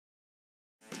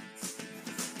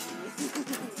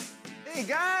Hey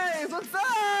guys, what's up?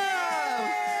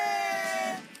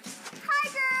 Hi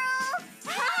girls!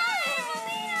 Hi,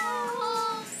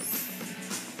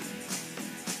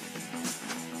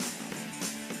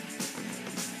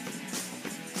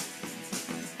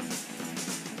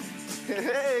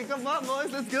 Hey, come on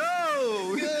boys, let's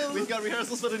go! We've got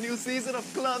rehearsals for the new season of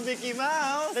Club Mickey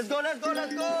Mouse. Let's go, let's go,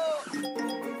 let's go!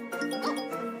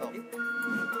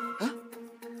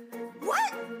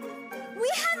 What? We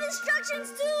have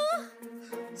instructions too!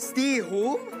 Stay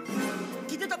home?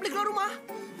 Kita tak boleh keluar rumah.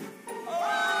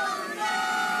 Oh no!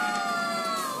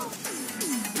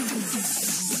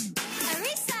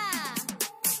 Arisa!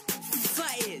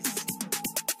 Faiz.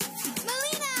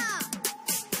 Melynna!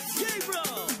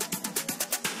 Gabriel.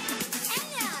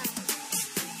 Anya!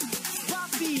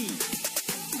 Papi.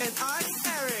 And I'm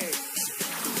Eric.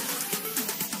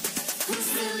 Who's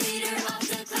the leader of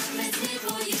the club? Let's live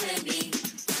for you and me.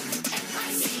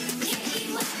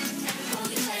 M-I-C-K-E-Y,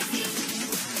 M-O-U-S-E.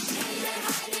 Hey there,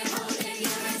 hi there, ho there,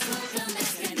 you're as welcome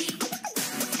as can be.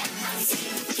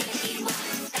 M-I-C-K-E-Y,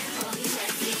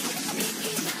 M-O-U-S-E.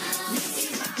 Mickey Mouse, Mickey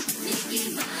Mouse,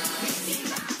 Mickey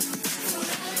Mouse.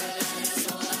 Forever let us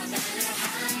hold our banner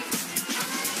high,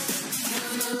 high.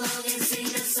 Come along and sing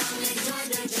the song and join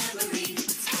the jamboree.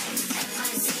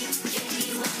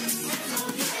 M-I-C-K-E-Y,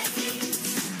 M-O-U-S-E.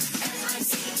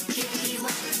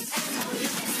 M-I-C-K-E-Y,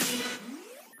 M-O-U-S-E.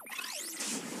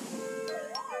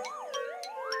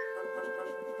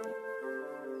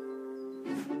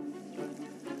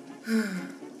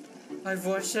 I've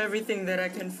washed everything that I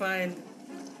can find.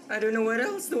 I don't know what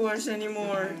else to wash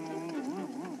anymore.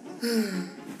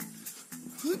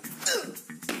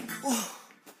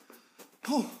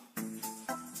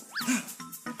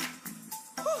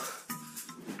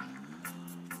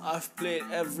 I've played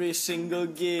every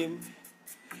single game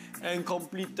and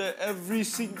completed every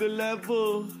single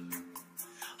level.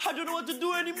 I don't know what to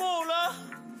do anymore, lah.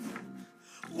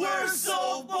 We're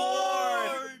so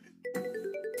bored.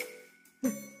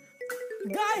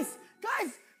 Guys,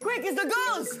 quick, it's the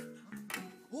girls.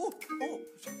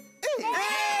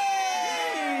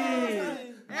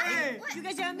 Hey! You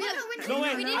guys are mute. No,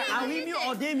 wait, are we mute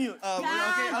or they mute? Wait,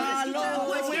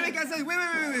 guys,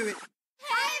 wait.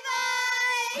 Hey,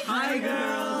 boys! Hi,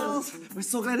 girls. We're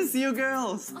so glad to see you,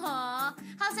 girls. Aw,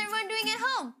 how's everyone doing at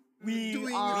home? We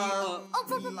Oh,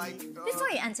 before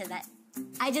you answer that,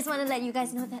 I just want to let you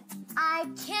guys know that I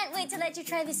can't wait to let you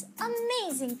try this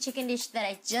amazing chicken dish that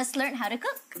I just learned how to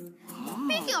cook.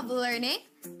 Speaking of learning,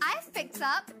 I've picked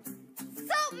up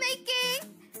soap making.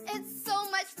 It's so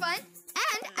much fun,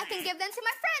 and I can give them to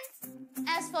my friends.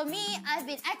 As for me, I've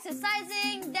been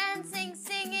exercising, dancing,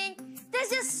 singing. There's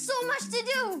just so much to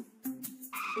do.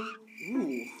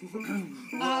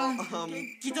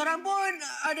 kita orang pun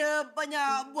ada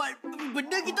banyak buat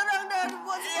benda kita orang dah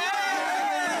buat.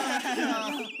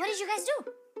 What did you guys do?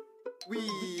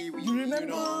 You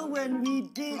remember when we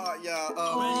did? I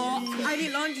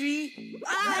did laundry.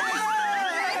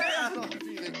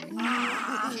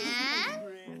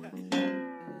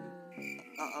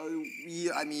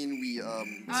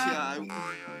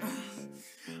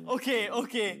 Okay.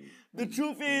 The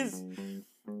truth is,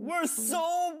 we're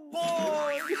so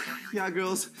bored. Yeah,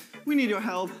 girls, we need your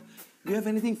help. Do you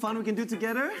have anything fun we can do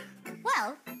together?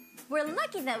 Well, we're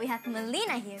lucky that we have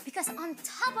Melynna here because on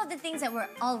top of the things that we're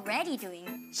already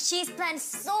doing, she's planned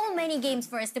so many games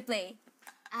for us to play.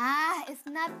 It's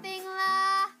nothing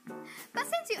lah. But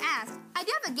since you asked, I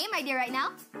do have a game idea right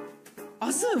now.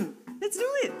 Awesome! Let's do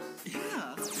it!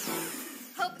 Yeah!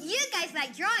 Hope you guys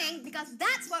like drawing because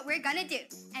that's what we're gonna do.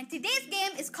 And today's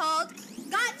game is called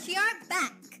Got Your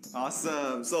Back.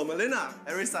 Awesome! So, Melynna,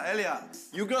 Arisa, Elia,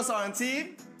 you girls are on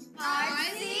team?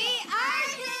 RC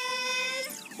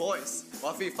Artists! Boys,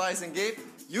 Wafi, Faiz, and Gabe,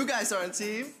 you guys are on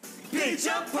team?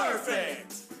 Picture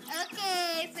perfect.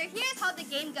 Okay, so here's how the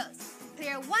game goes.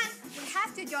 Player 1 will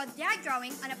have to draw their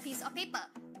drawing on a piece of paper,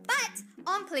 but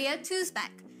on player 2's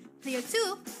back. Player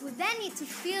 2 will then need to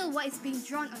feel what is being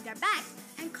drawn on their back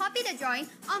and copy the drawing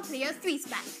on player 3's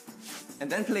back. And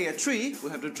then player 3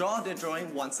 will have to draw their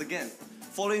drawing once again,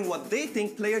 following what they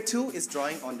think player 2 is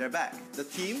drawing on their back. The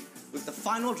team with the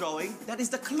final drawing that is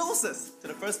the closest to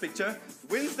the first picture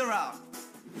wins the round.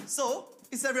 So,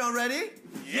 is everyone ready?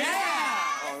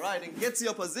 Yeah! Alright, then get to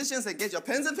your positions and get your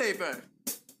pens and paper.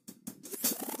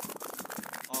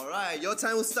 Alright, your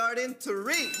time will start in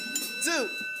 3, 2,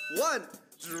 1,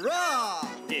 draw!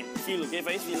 Okay, feel. Okay,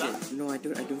 Faiz, feel lah. No, I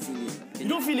don't feel it. You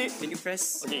don't feel it? Can you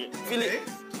press? Okay, feel it.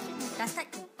 Last time.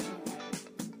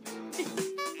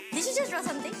 Did you just draw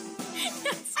something?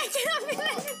 I cannot feel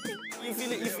anything. You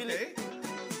feel it, you feel it.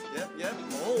 Yep.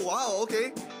 Oh, wow,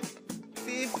 okay.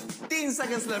 50, 15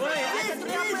 seconds left.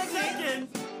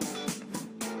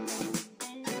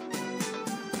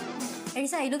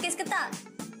 Arisa, you lukis ke tak?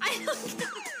 I don't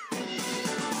know.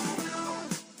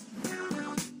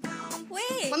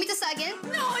 Wait. Want me to start again?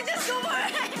 No, just go for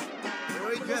it.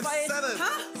 Alright, you have 7,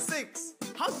 6,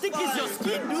 How thick is your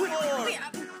skin, dude? 4, Wait,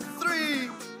 3,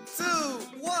 2,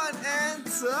 1, and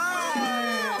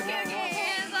time! okay,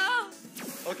 hands off.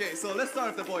 Okay, so let's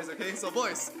start with the boys, okay? So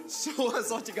boys, show us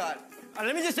what you got.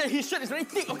 Let me just say, his shirt is very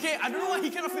thick, okay? I don't know why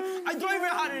he cannot fit. I draw it very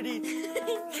hard already.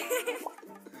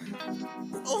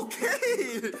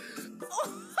 Okay!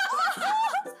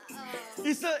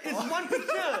 It's one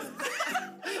picture.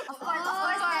 Of course,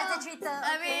 that's a treater.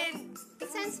 I mean,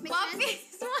 makes sense,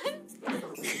 Poppy's one.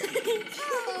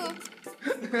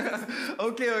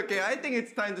 Okay, I think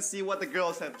it's time to see what the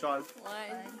girls have drawn. 1,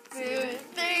 2,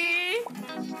 3.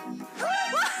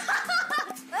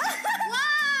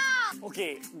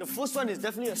 Okay, the first one is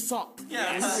definitely a sock.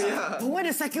 Yeah. But why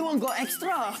the second one got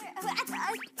extra? I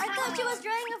thought she was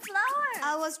drawing a flower.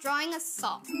 I was drawing a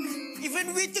sock.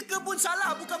 Even Whittaker pun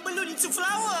salah, bukan balloon, it's a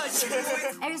flower.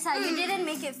 Arisa, you didn't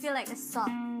make it feel like a sock.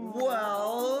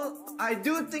 Well, I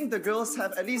do think the girls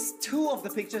have at least 2 of the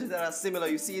pictures that are similar.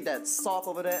 You see that sock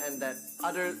over there and that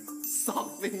other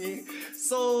sock thingy.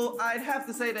 So I'd have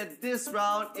to say that this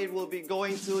round it will be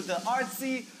going to the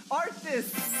artsy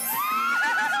artist.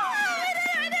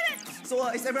 So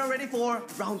is everyone ready for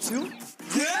round 2?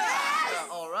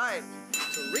 Yes! All right.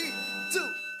 3,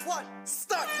 2, 1,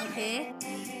 start. Okay.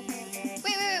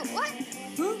 Wait, what?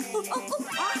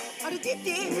 Ada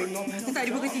titik. Dia tak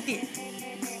ada bukan titik.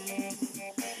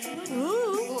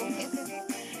 Oh, okay.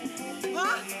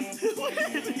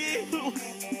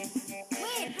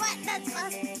 Wait, what? That's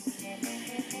us.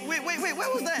 Wait,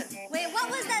 what was that? Wait, what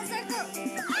was that circle?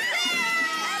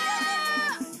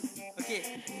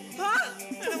 Okey.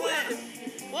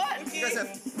 What? You guys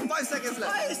have 5 seconds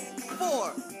left.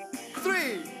 4,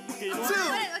 3, 2,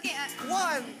 Okay,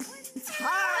 1,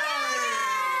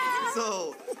 time!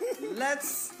 So, let's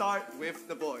start with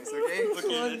the boys, okay?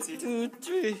 Okay, let's see. 2,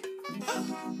 3.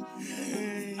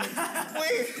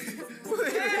 Wait.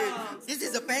 This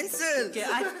is a pencil. Okay,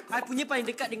 I punya paling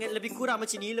dekat dengan lebih kurang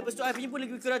macam ni. Lepas tu I punya pun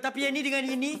lebih kurang. Tapi yang ni dengan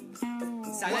ini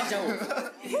sangat jauh.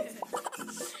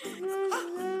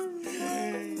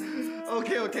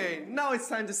 Okay. Now it's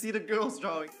time to see the girls'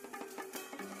 drawing.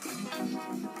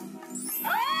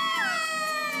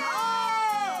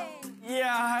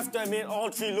 Yeah, I have to admit,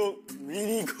 all 3 look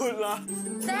really good lah.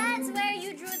 That's where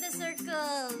you drew the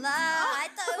circle. I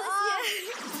thought it was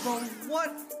here. From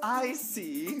what I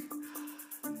see,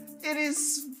 it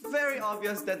is very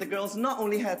obvious that the girls not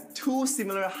only had 2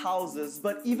 similar houses,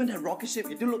 but even had rocket ship.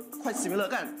 It do look quite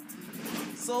similar, kan?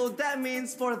 So that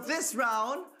means for this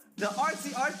round, the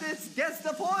artsy artist gets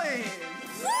the point.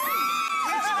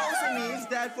 Which also means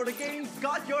that for the game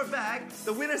Got Your Back,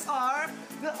 the winners are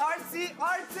the artsy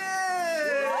artist.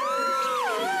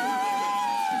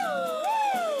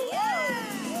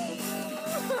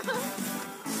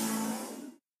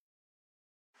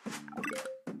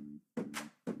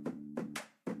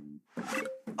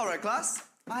 Alright class,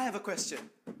 I have a question.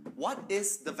 What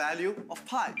is the value of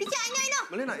pi? Teacher, I know.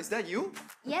 Melynna, is that you?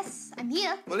 Yes, I'm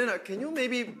here. Melynna, can you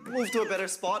maybe move to a better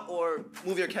spot or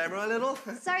move your camera a little?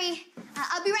 Sorry,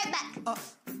 I'll be right back.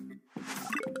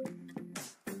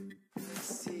 Let's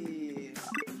see.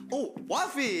 Oh,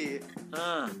 Wafi!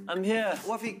 I'm here.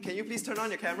 Wafi, can you please turn on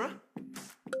your camera?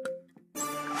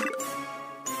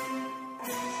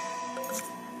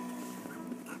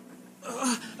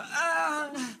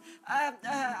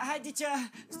 Hai teacher,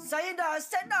 saya dah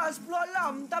set dah 10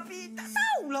 alarm tapi tak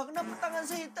tahulah kenapa tangan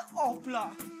saya ter-off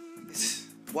pula.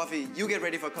 Wafi, you get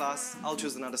ready for class. I'll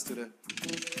choose another student.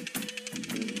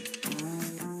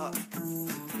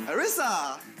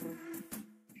 Arisa!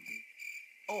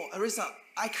 Oh, Arisa,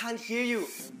 I can't hear you.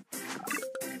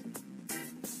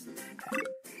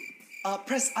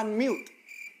 Press unmute.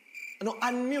 No,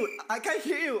 unmute. I can't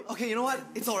hear you. Okay, you know what?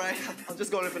 It's alright. I'll just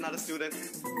go with another student.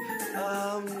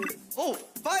 Oh,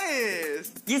 Faiz!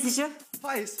 Yes, teacher.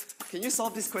 Faiz, can you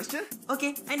solve this question?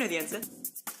 Okay, I know the answer.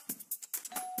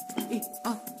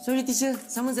 Sorry teacher,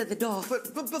 someone's at the door. But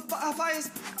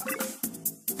Faiz...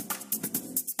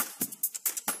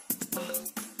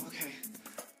 Okay.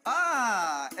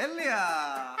 Elia!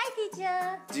 Hi,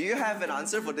 teacher. Do you have an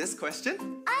answer for this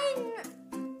question?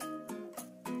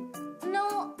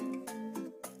 No.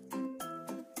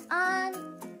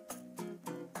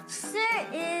 Sir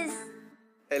is...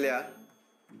 Elia,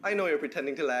 I know you're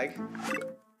pretending to lag.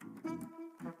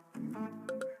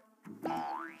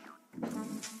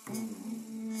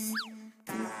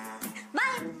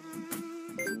 Bye.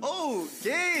 Oh, Ooh,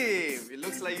 game! It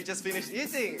looks like you just finished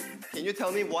eating. Can you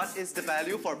tell me what is the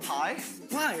value for pie?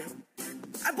 Pie?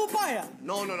 Apple pie?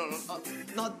 No.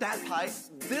 Not that pie.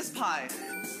 This pie.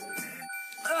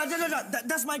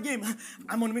 That's my game.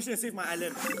 I'm on a mission to save my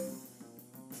island.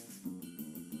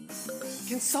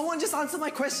 Can someone just answer my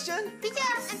question? Teacher,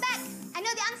 I'm back. I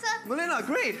know the answer. Melynna,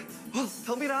 great. Well,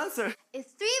 tell me the answer.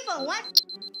 It's 3.1.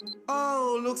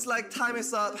 Oh, looks like time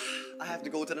is up. I have to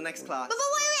go to the next class. But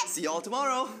wait. See you all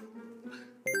tomorrow.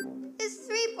 It's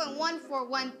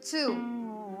 3.1412.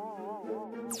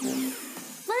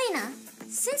 Melynna,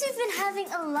 since we've been having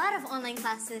a lot of online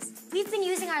classes, we've been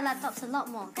using our laptops a lot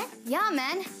more, okay? Yeah,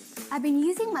 man. I've been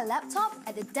using my laptop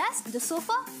at the desk, the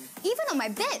sofa, even on my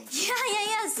bed.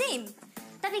 Yeah, same.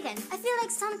 Tapi kan, I feel like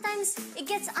sometimes it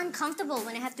gets uncomfortable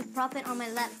when I have to prop it on my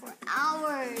lap for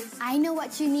hours. I know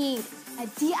what you need. A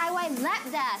DIY lap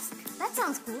desk. That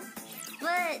sounds cool.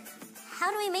 But how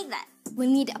do we make that? We'll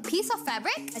need a piece of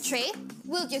fabric, a tray.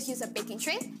 We'll just use a baking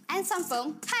tray and some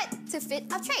foam cut to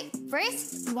fit our tray.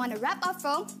 First, we want to wrap our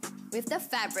foam with the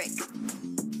fabric.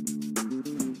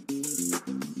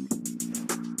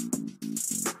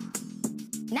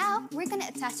 Now, we're going to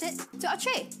attach it to our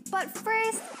tray. But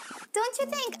first, don't you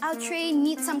think our tray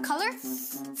needs some color?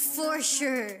 For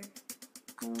sure.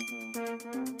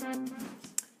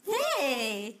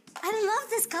 Hey, I love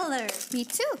this color. Me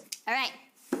too. All right.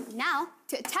 Now,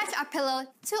 to attach our pillow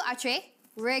to our tray,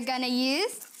 we're gonna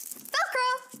use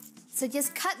Velcro. So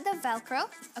just cut the Velcro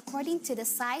according to the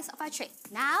size of our tray.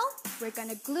 Now, we're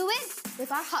gonna glue it with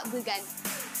our hot glue gun.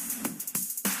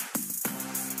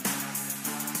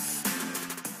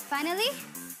 Finally,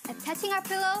 attaching our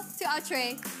pillow to our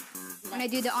tray. Wanna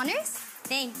do the honors?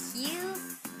 Thank you.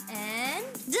 And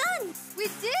done!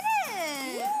 We did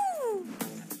it! Woo!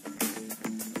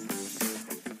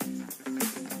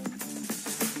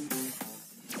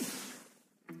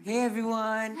 Hey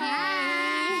everyone!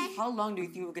 Hi! How long do you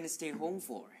think we're gonna stay home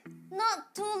for?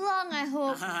 Not too long, I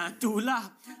hope.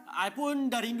 Itulah. I pun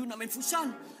dah rindu nak main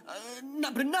futsal.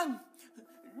 Nak berenang.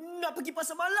 Nak pergi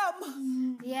pasar malam.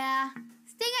 Yeah,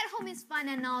 staying at home is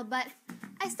fun and all, but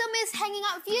I still miss hanging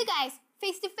out with you guys,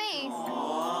 face to face.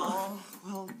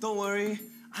 Well, don't worry.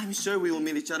 I'm sure we will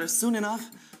meet each other soon enough.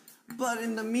 But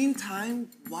in the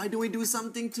meantime, why don't we do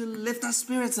something to lift our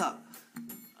spirits up?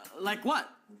 Like what?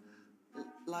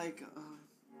 Like,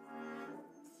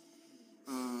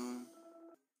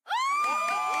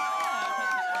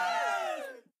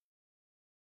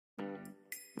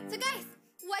 So guys,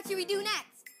 what should we do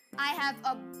next? I have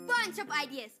a bunch of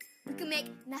ideas. We could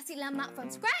make nasi lemak from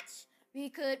scratch. We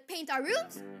could paint our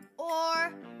rooms.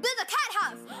 Or build a cat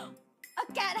house. A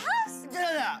cat house?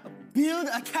 Build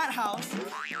a cat house?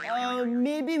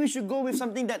 Maybe we should go with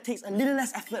something that takes a little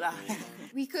less effort.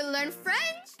 We could learn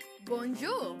French.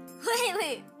 Bonjour.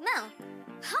 Wait, Mel.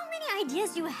 How many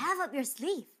ideas do you have up your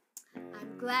sleeve?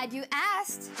 I'm glad you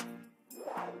asked.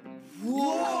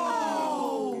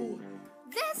 Whoa!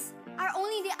 These are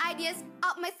only the ideas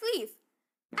up my sleeve.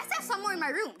 I still have some more in my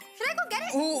room. Should I go get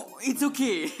it? Oh, it's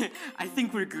okay. I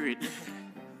think we're good.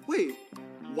 wait,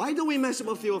 why don't we mash up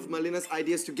a few of Melynna's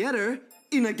ideas together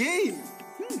in a game?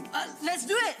 Let's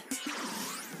do it!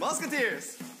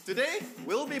 Musketeers, today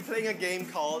we'll be playing a game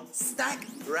called Stack,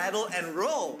 Rattle and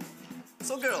Roll.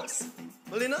 So girls,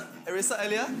 Melynna, Arissa,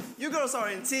 Elia, you girls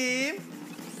are in team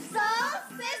Soul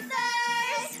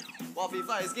Sisters! While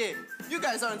FIFA is game. You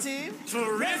guys are in team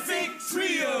Terrific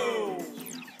Trio!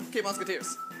 Okay,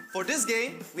 Musketeers. For this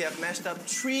game, we have mashed up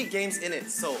 3 games in it.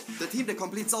 So, the team that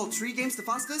completes all 3 games the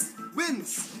fastest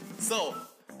wins. So,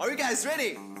 are you guys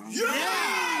ready?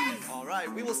 Yes!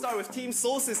 Alright, we will start with Team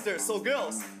Soul Sisters. So,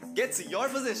 girls, get to your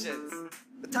positions.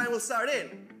 The time will start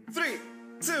in 3,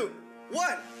 2,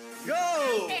 1,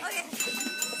 go! Okay.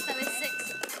 Start with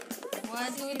 6.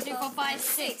 1, 2, 3, 4, 5,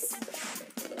 6.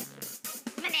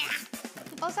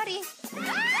 Oh, sorry.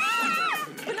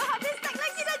 Belum habis stack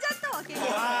lagi dah jatuh. Okay.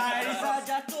 Arissa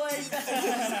jatuh, Arissa.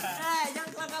 Jangan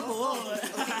kelang kabut.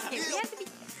 Okay, we have to be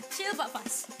chill but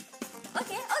fast.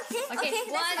 Okay. Okay,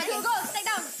 Let's go. Stack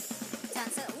down.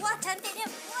 Wah, cantiknya.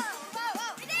 Wow.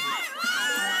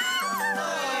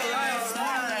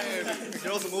 Alright,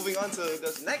 girls are moving on to the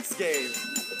next game.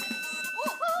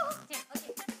 Okay.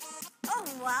 Oh,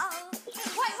 wow.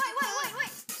 Wait.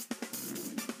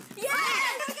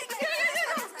 Yes!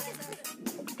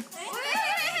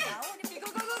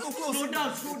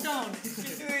 Slow down.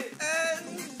 And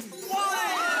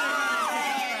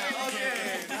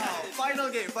okay, now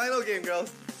final game, girls.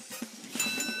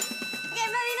 Okay,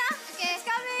 Melynna. Okay. It's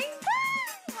coming.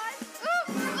 Oh.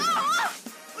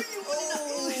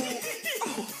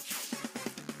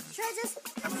 Should I just...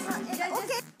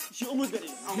 Okay. She almost got it.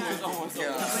 Almost.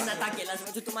 Aku nak target lah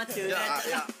sebab tutup mata kan.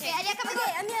 Yeah. Okay, Alia akan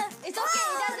pergi. Amir, It's okay.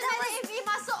 It doesn't matter if we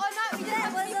masuk or not. We just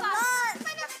have to be fast.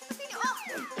 Sini. Oh.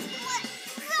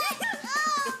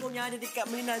 Tepung yang ada dekat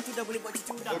Melynna tu dah boleh buat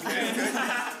cucu udang.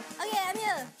 Okay,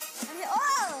 Amir.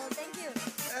 Oh, thank you.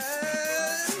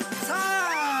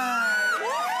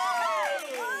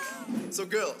 So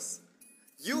girls,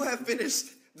 you have finished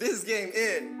this game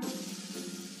in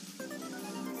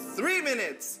 3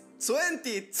 minutes,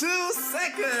 22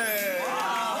 seconds.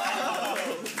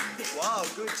 Wow,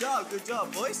 good job,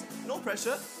 boys. No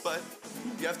pressure, but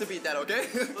you have to beat that,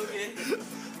 okay? Okay.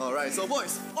 All right, so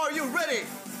boys, are you ready?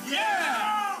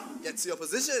 Yeah! Get to your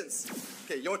positions.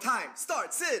 Okay, your time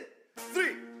starts in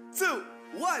 3, 2,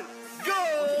 1, go!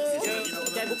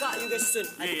 Okay, buka you guys susun.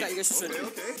 I buka you guys susun.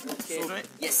 Okay. Okay.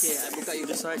 Yes. Okay, I buka you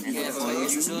guys. Okay, I buka you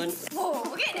guys susun. Oh,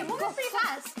 okay. They're moving pretty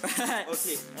fast. Okay.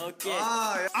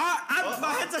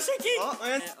 My hands are shaking!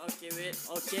 Okay, wait.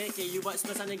 Okay, you buat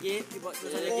sebelah sana gate.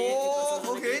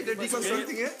 Oh, okay, they're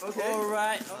deconstructing it. Okay.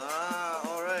 Alright.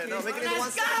 Alright. Now make it into one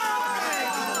second.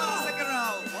 Second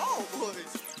round. Wow,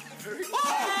 boys. Very good.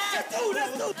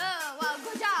 Wow,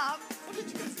 good job.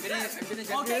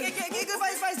 Okay, go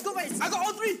Faiz. I got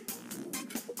all 3!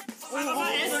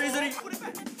 Sorry.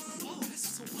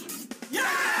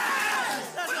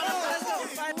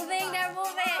 They're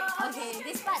moving. Okay,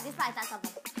 this part tak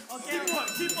sabar. Teamwork.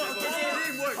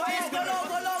 Faiz, go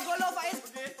low, Faiz.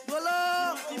 Go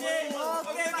low.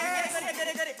 Okay,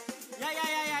 got it.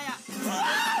 Yeah.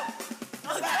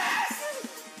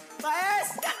 Faiz!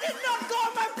 That did not go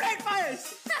on my plate,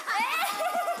 Faiz!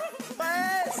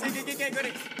 Faiz! Okay, got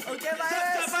it. Okay,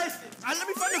 Faiz. Let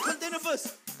me find the container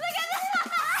first. Look at that.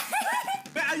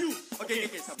 Where are you? Okay,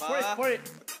 sabar. Pour it.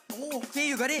 Oh, okay,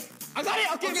 you got it. I got it.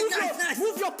 Okay, nice.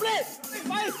 move your plate.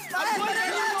 Faiz, I'm going to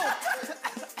you.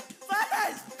 Faiz!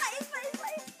 Faiz.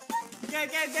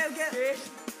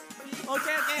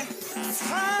 Okay.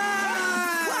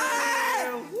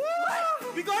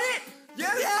 We got it.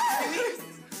 Yes!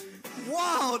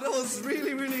 Wow, that was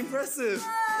really, really impressive.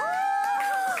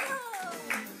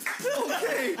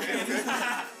 Okay.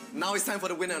 Now it's time for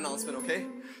the winner announcement, okay?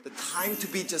 The time to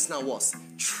beat just now was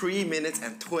 3 minutes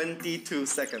and 22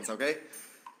 seconds, okay?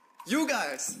 You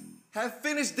guys have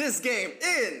finished this game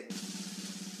in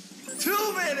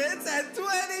 2 minutes and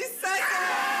 20 seconds!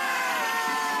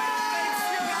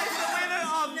 Makes you guys the winner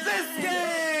of this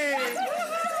game!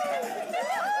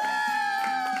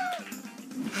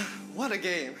 What a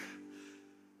game.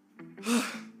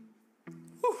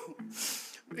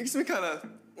 Makes me kind of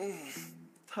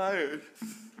tired.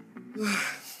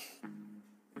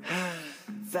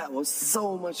 That was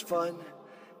so much fun.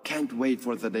 Can't wait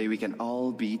for the day we can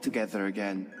all be together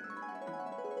again.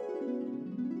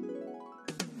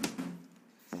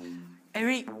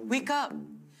 Eric, wake up.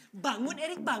 Bangun,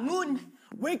 Eric, bangun.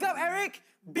 Wake up, Eric.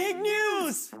 Big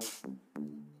news.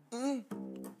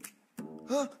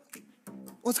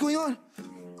 What's going on?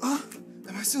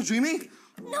 Am I still dreaming?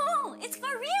 No, it's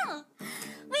for real.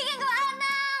 We can go out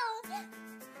now.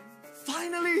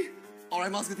 Finally!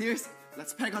 Alright, Musketeers,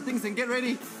 let's pack our things and get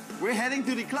ready. We're heading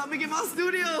to the Club Mickey Mouse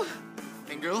studio.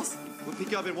 And girls, we'll pick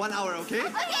you up in 1 hour, okay?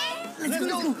 Okay. Let's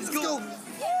go!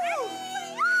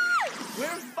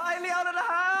 We're finally out of the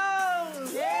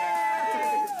house!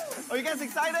 Yay! Are you guys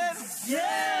excited?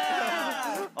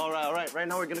 Yeah! Alright. Right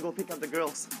now we're gonna go pick up the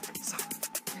girls.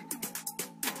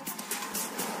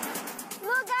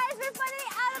 Look, guys, we're finally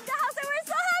out of the house and we're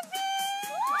so happy.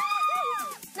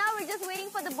 Now we're just waiting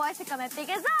for the boys to come and pick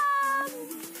us up.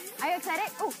 Are you excited?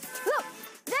 Oh, look.